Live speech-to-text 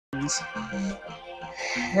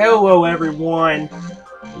Hello everyone,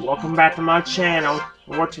 welcome back to my channel.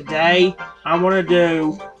 For today, I'm gonna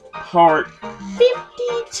do part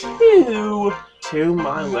 52 to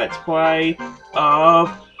my Let's Play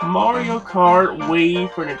of Mario Kart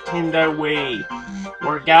Wii for Nintendo Wii.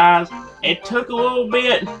 Where guys, it took a little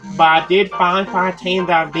bit, but I did find 5 teams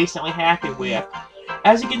that I'm decently happy with.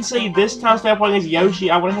 As you can see, this time instead of playing as Yoshi,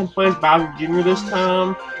 I went ahead and played as Bowser Jr. this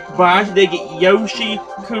time. But I actually did get Yoshi,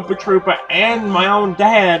 Koopa Troopa, and my own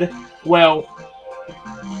dad, well,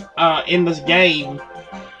 in this game,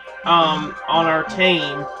 on our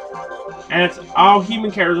team. And it's all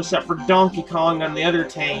human characters except for Donkey Kong on the other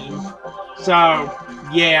team. So,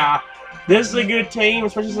 yeah. This is a good team,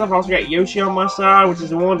 especially since I've also got Yoshi on my side, which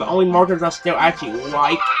is one of the only markers I still actually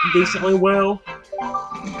like decently well.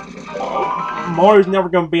 Mario's never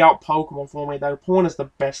going to be out Pokemon for me, though. Pokemon is the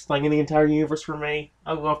best thing in the entire universe for me.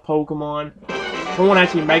 I love Pokemon. Pokemon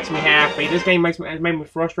actually makes me happy. This game has made me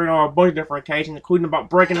frustrated on a bunch of different occasions, including about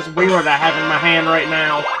breaking this Wii that I have in my hand right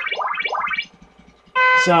now.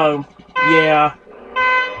 So, yeah.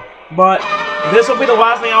 But this will be the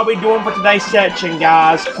last thing I'll be doing for today's section,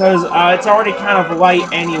 guys, because it's already kind of late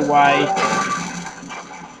anyway.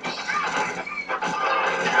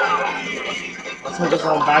 Let's hope this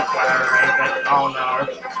won't backfire or anything. Oh no.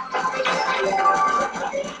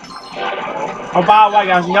 Oh, by the way,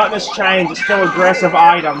 guys, nothing has changed. It's still aggressive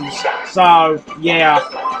items. So, yeah.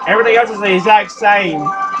 Everything else is the exact same,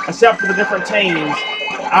 except for the different teams.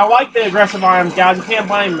 I like the aggressive items, guys. You can't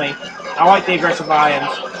blame me. I like the aggressive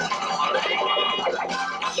items.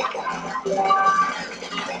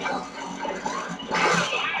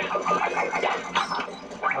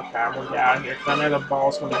 Okay, I'm gonna get out of here, because I know the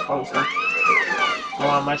ball's gonna be closer. I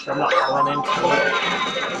want to make sure I'm not gonna run into it.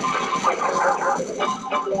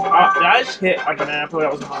 Oh, did I just hit like an apple?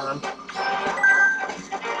 That was mine.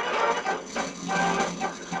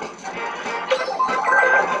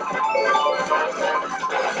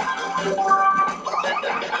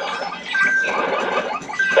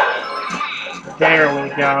 There we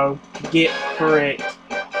go. Get fricked.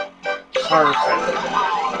 Perfect.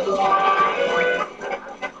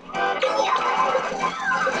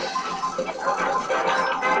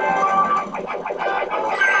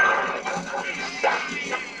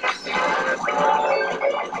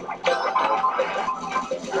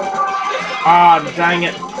 Ah, dang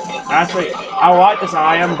it. Actually, I like this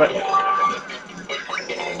item, but...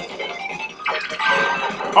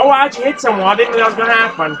 Oh, I actually hit someone. I didn't know that was gonna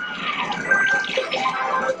happen.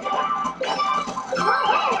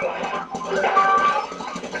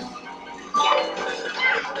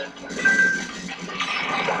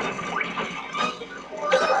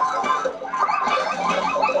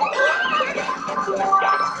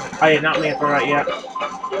 Oh yeah, not me for that yet.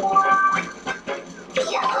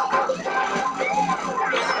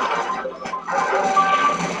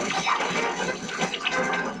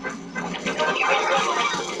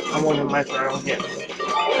 I'm going to make sure I don't get it.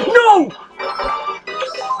 No!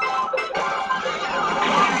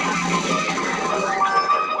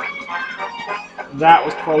 That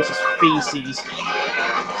was close as feces.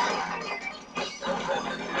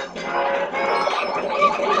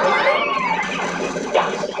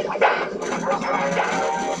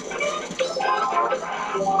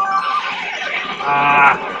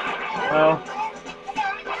 Ah. Well.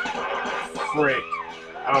 Frick.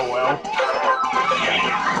 Oh well.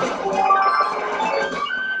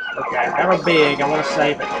 Okay, I have a big. I want to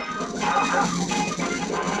save it.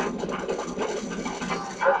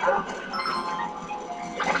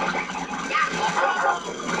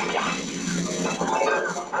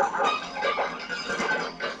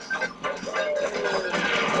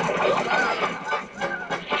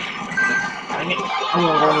 Dang it. I'm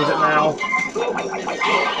gonna go use it now.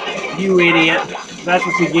 You idiot. That's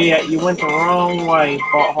what you get. You went the wrong way,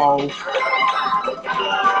 butthole.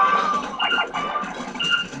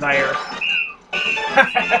 There.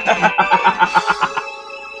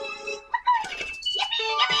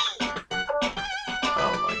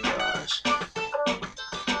 Oh my gosh.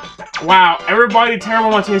 Wow, everybody terrible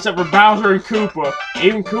on my team except for Bowser and Koopa.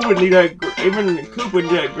 Even Koopa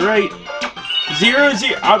did great.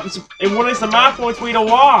 0-0. When it's the my points, we'd have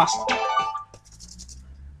lost.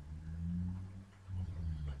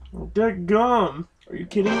 Dead gum. Are you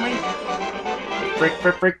kidding me? Frick,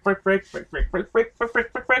 frick, frick, frick, frick, frick, frick, frick, frick, frick, frick, frick,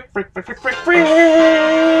 frick, frick, frick, frick, frick, frick,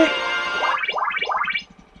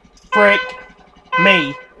 frick,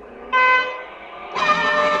 me.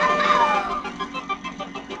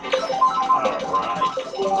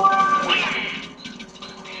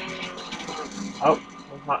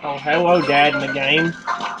 Oh, hello, Dad, in the game.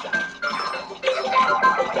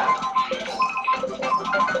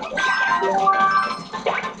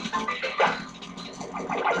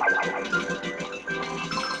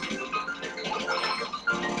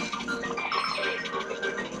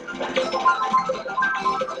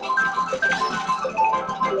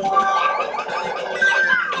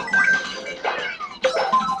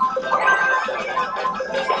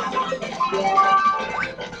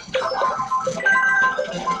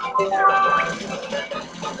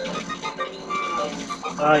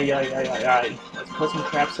 Ay, ay, ay, ay, ay. Let's put some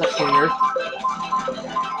traps up here.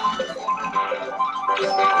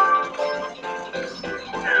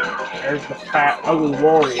 There's the fat, ugly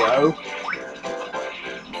Wario.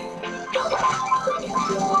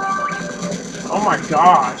 Oh my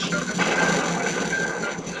gosh.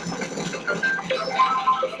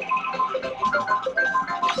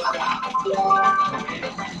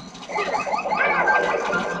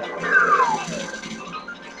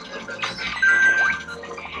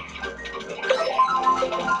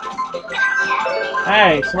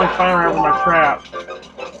 Hey, somebody firing over my trap.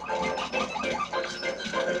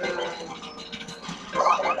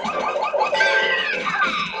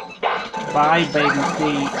 Bye, baby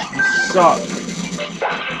Peach. You suck.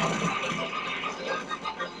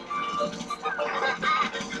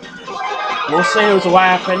 We'll see who's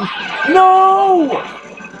laughing. No!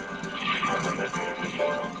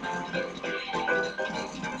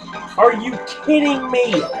 Are you kidding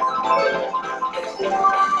me?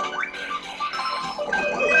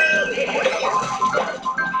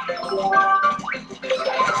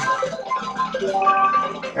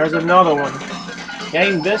 There's another one.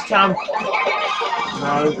 Game this time.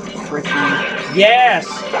 No, freaky. Yes!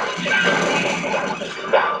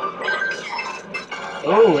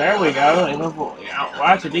 Oh, there we go. Well,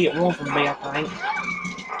 actually, did get one from me, I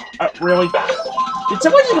think. Really? Did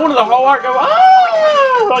somebody just go into the whole art go,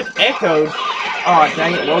 oh! Like echoed. Oh,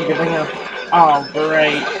 dang it, well, good thing. Oh,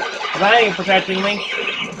 great. That ain't protecting me.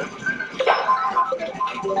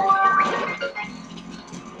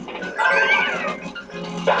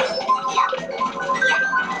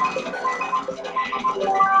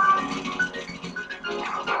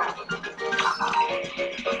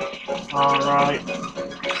 Alright.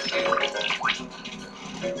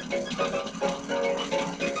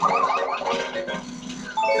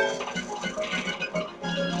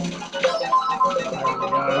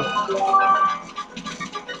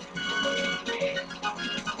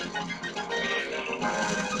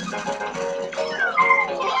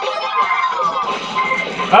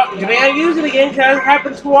 Oh, can I use it again? Because it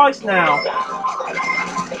happened twice now.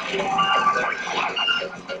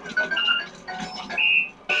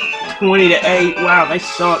 $20 to $8. Wow, they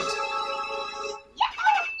sucked.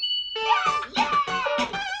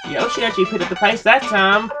 Yoshi actually picked up the pace that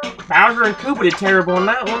time. Bowser and Koopa did terrible on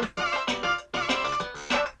that one.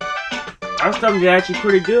 Our stuff did actually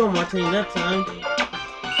pretty good on my team that time.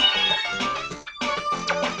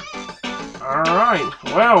 Alright,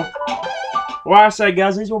 well. Like I say,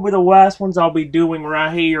 guys, these will be the last ones I'll be doing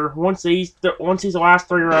right here. Once these last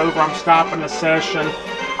 3 are over, I'm stopping the session.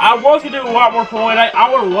 I was going to do a lot more Point 8. I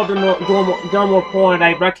would have loved to do more Point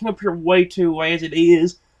 8, but I came up here way too late as it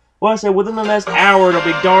is. Like I said, within the next hour, it'll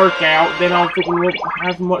be dark out. Then I'll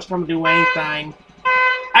have much time to do anything.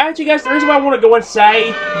 Actually, guys, there is what I want to go and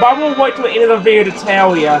say, but I'm going to wait till the end of the video to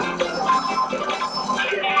tell you.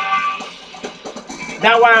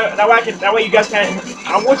 That way you guys can.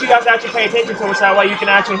 I want you guys to actually pay attention to it, so that way you can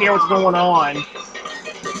actually hear what's going on.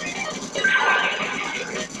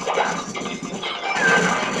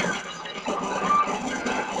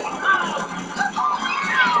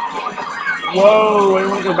 Whoa! I don't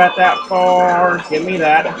want to go back that far. Give me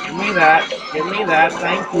that. Give me that. Give me that.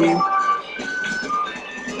 Thank you.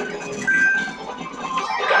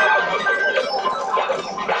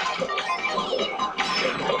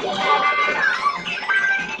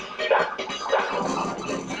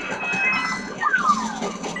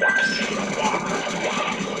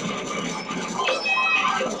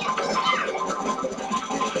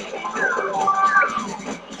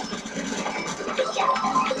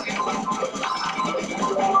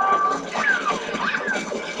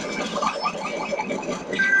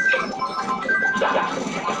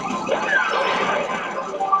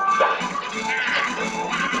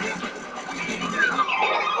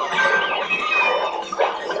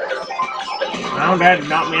 Oh, that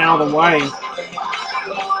knocked me out of the way.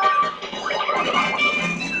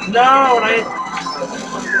 No,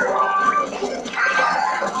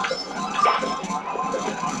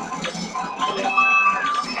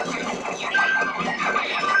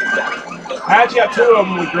 I actually got 2 of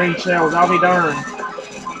them with green shells. I'll be darned.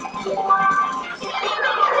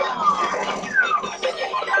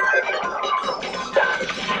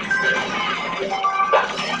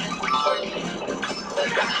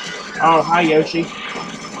 Oh, hi, Yoshi.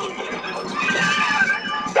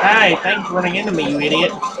 Hey, thanks for running into me, you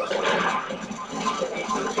idiot.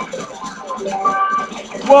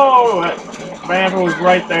 Whoa! That man was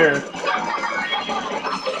right there.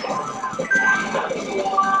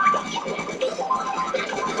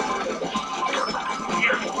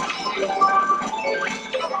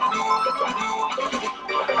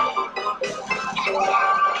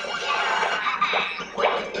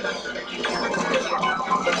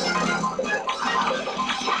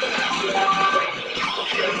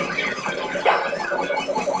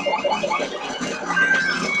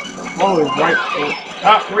 Oh,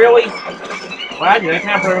 right. Really? Well, actually, that's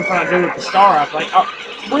kind of what I'm trying to do with the star. I was like, oh,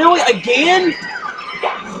 really? Again?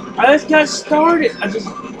 I just got started.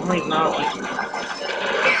 Wait, no.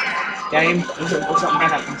 Game, what's something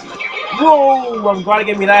bad happens. Whoa! I'm glad it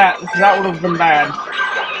gave me that, because that would have been bad.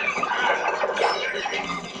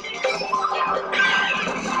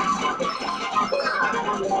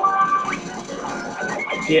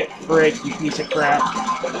 Get frick, you piece of crap.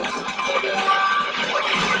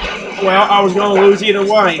 Well, I was gonna lose either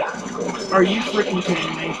way. Are you freaking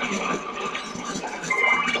kidding me?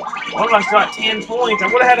 Well, I still got 10 points. I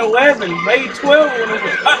would have had 11, maybe 12.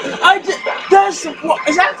 That's what?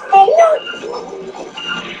 Is that 4?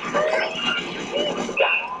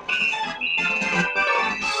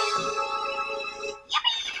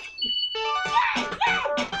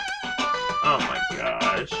 Oh my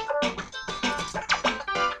gosh.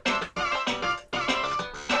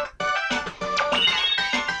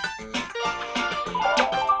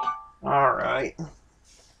 Alright.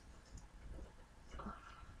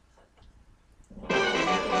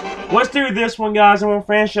 Let's do this one, guys, and we'll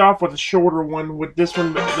finish off with a shorter one. With this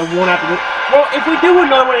one, the one after this. Well, if we do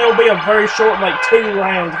another one, it'll be a very short, like 2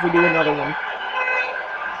 rounds if we do another one.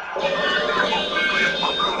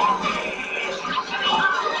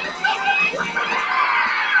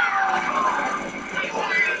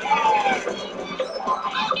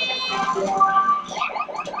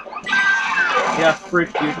 Yeah,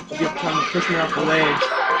 frick you. You're trying to push me off the ledge.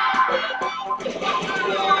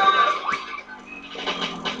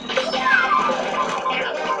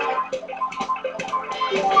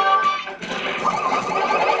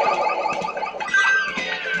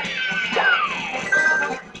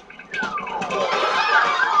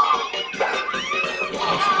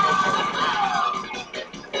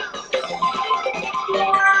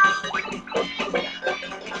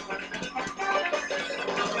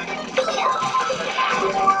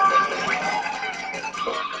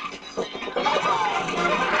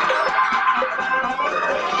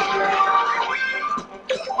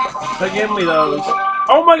 So give me those.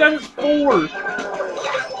 Oh my god, it's 4! Let's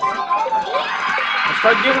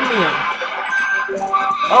start giving me them.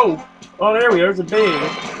 Oh! Oh, there we go. There's a big.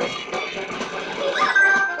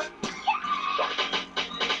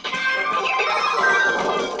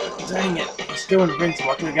 Dang it. It's still invincible.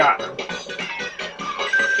 I could have gotten him.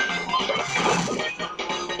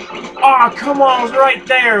 Oh, come on. I was right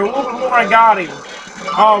there. A little bit more, I got him.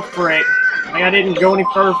 Oh, frick. I think I didn't go any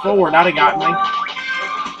further forward. That'd have got me.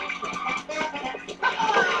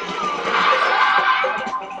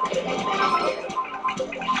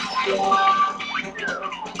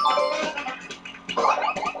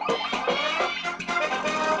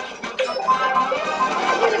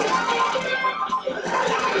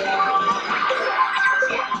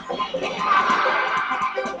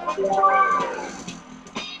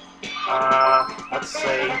 Let's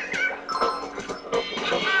see.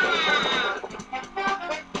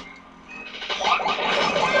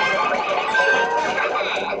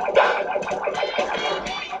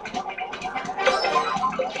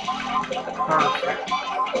 Perfect.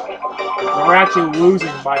 We're actually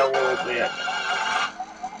losing by a little bit.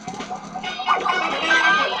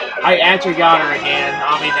 I actually got her again.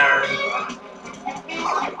 I'll be darned.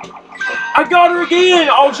 I got her again!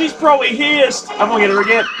 Oh, she's probably hissed. I'm gonna get her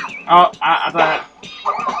again. Oh, I thought...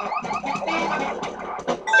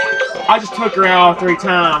 I just took her out 3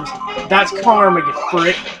 times. That's karma, you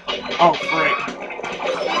frick. Oh, frick.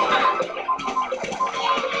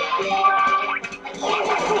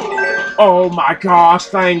 Oh my gosh,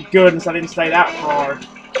 thank goodness I didn't stay that far.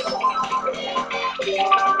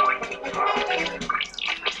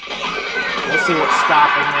 Let's see what's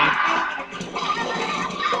stopping me.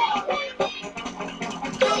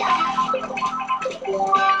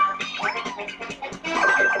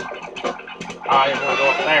 I didn't want to go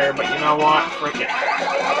up there, but you know what? Frick it.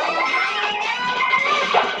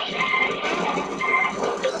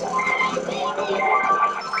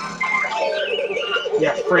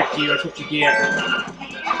 Yeah, frick you. That's what you get.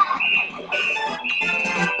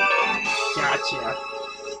 Gotcha.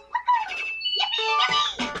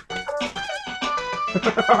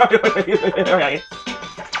 Okay.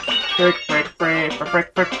 Frick, frick, frick, frick,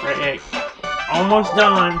 frick, frick. Almost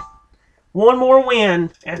done. One more win,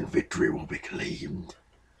 and victory will be claimed.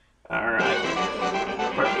 Alright.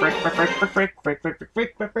 Frick, frick, frick, frick, frick, frick, frick, frick, frick,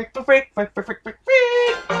 frick, frick, frick, frick, frick, frick, frick, frick.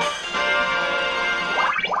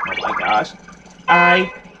 Oh my gosh.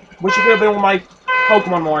 I wish you could have been with my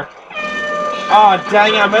Pokemon more. Ah, oh,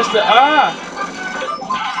 dang it, I messed it up.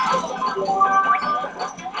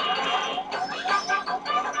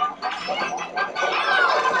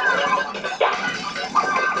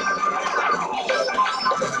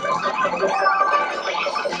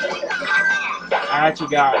 I actually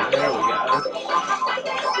got it. There we go.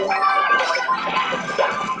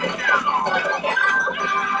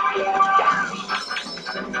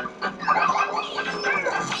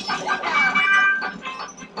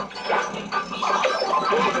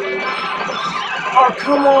 Oh,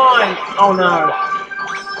 come on! Oh, no.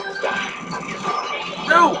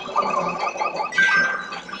 No!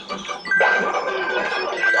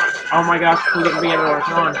 Oh my gosh, we're gonna be everywhere.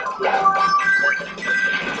 Come on.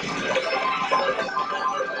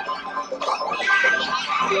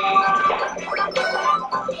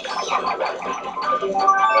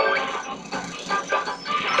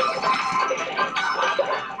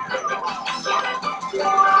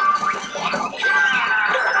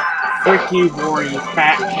 Frick you, boy, you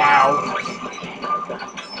fat cow.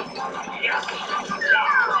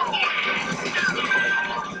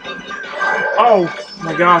 Oh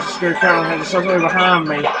my gosh, the scared cow had something behind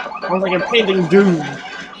me. I was like impending doom.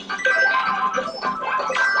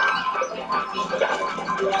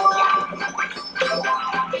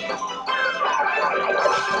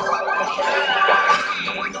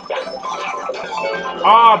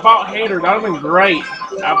 Oh, I bought Hater. That would have been great.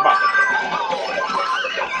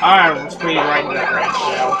 I was speeding right into that red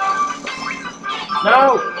shell.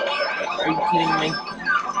 No! Are you kidding me?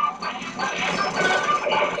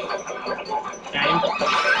 Game.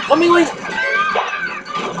 Let me leave!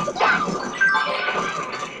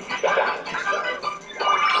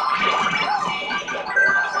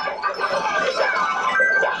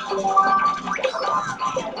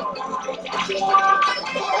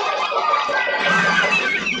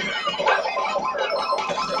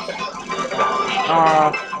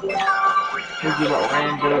 We give up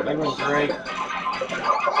Rand do it. That was great.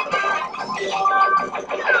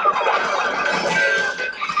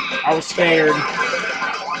 I was scared.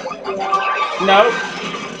 Nope.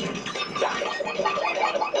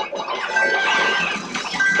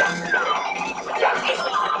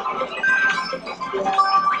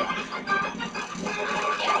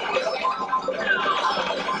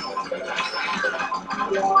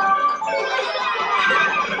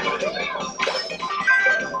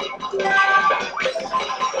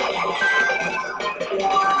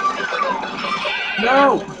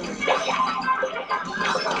 No!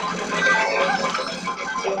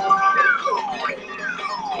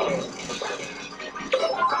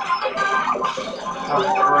 Oh,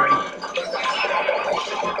 great.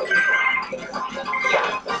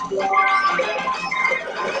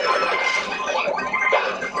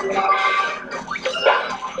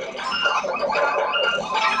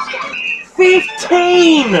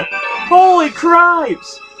 $15! Holy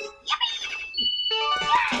cripes!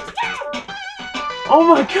 Oh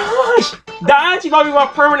my gosh! That actually might be my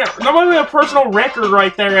that might be a personal record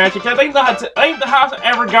right there, actually. I think the highest I've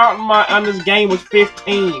ever gotten on this game was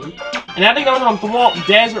 15. And I think I was on Thwomp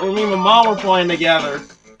Desert when me and my mom were playing together.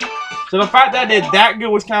 So the fact that I did that good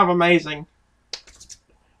was kind of amazing.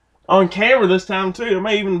 On camera this time too, it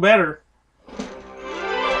made it even better.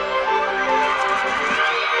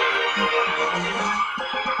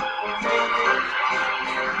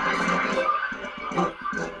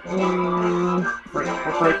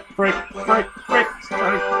 Frick.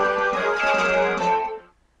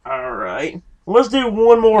 Alright. Let's do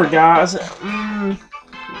one more, guys.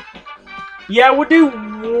 Yeah, we'll do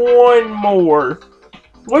one more.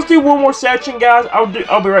 Let's do one more section, guys. I'll be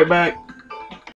right back.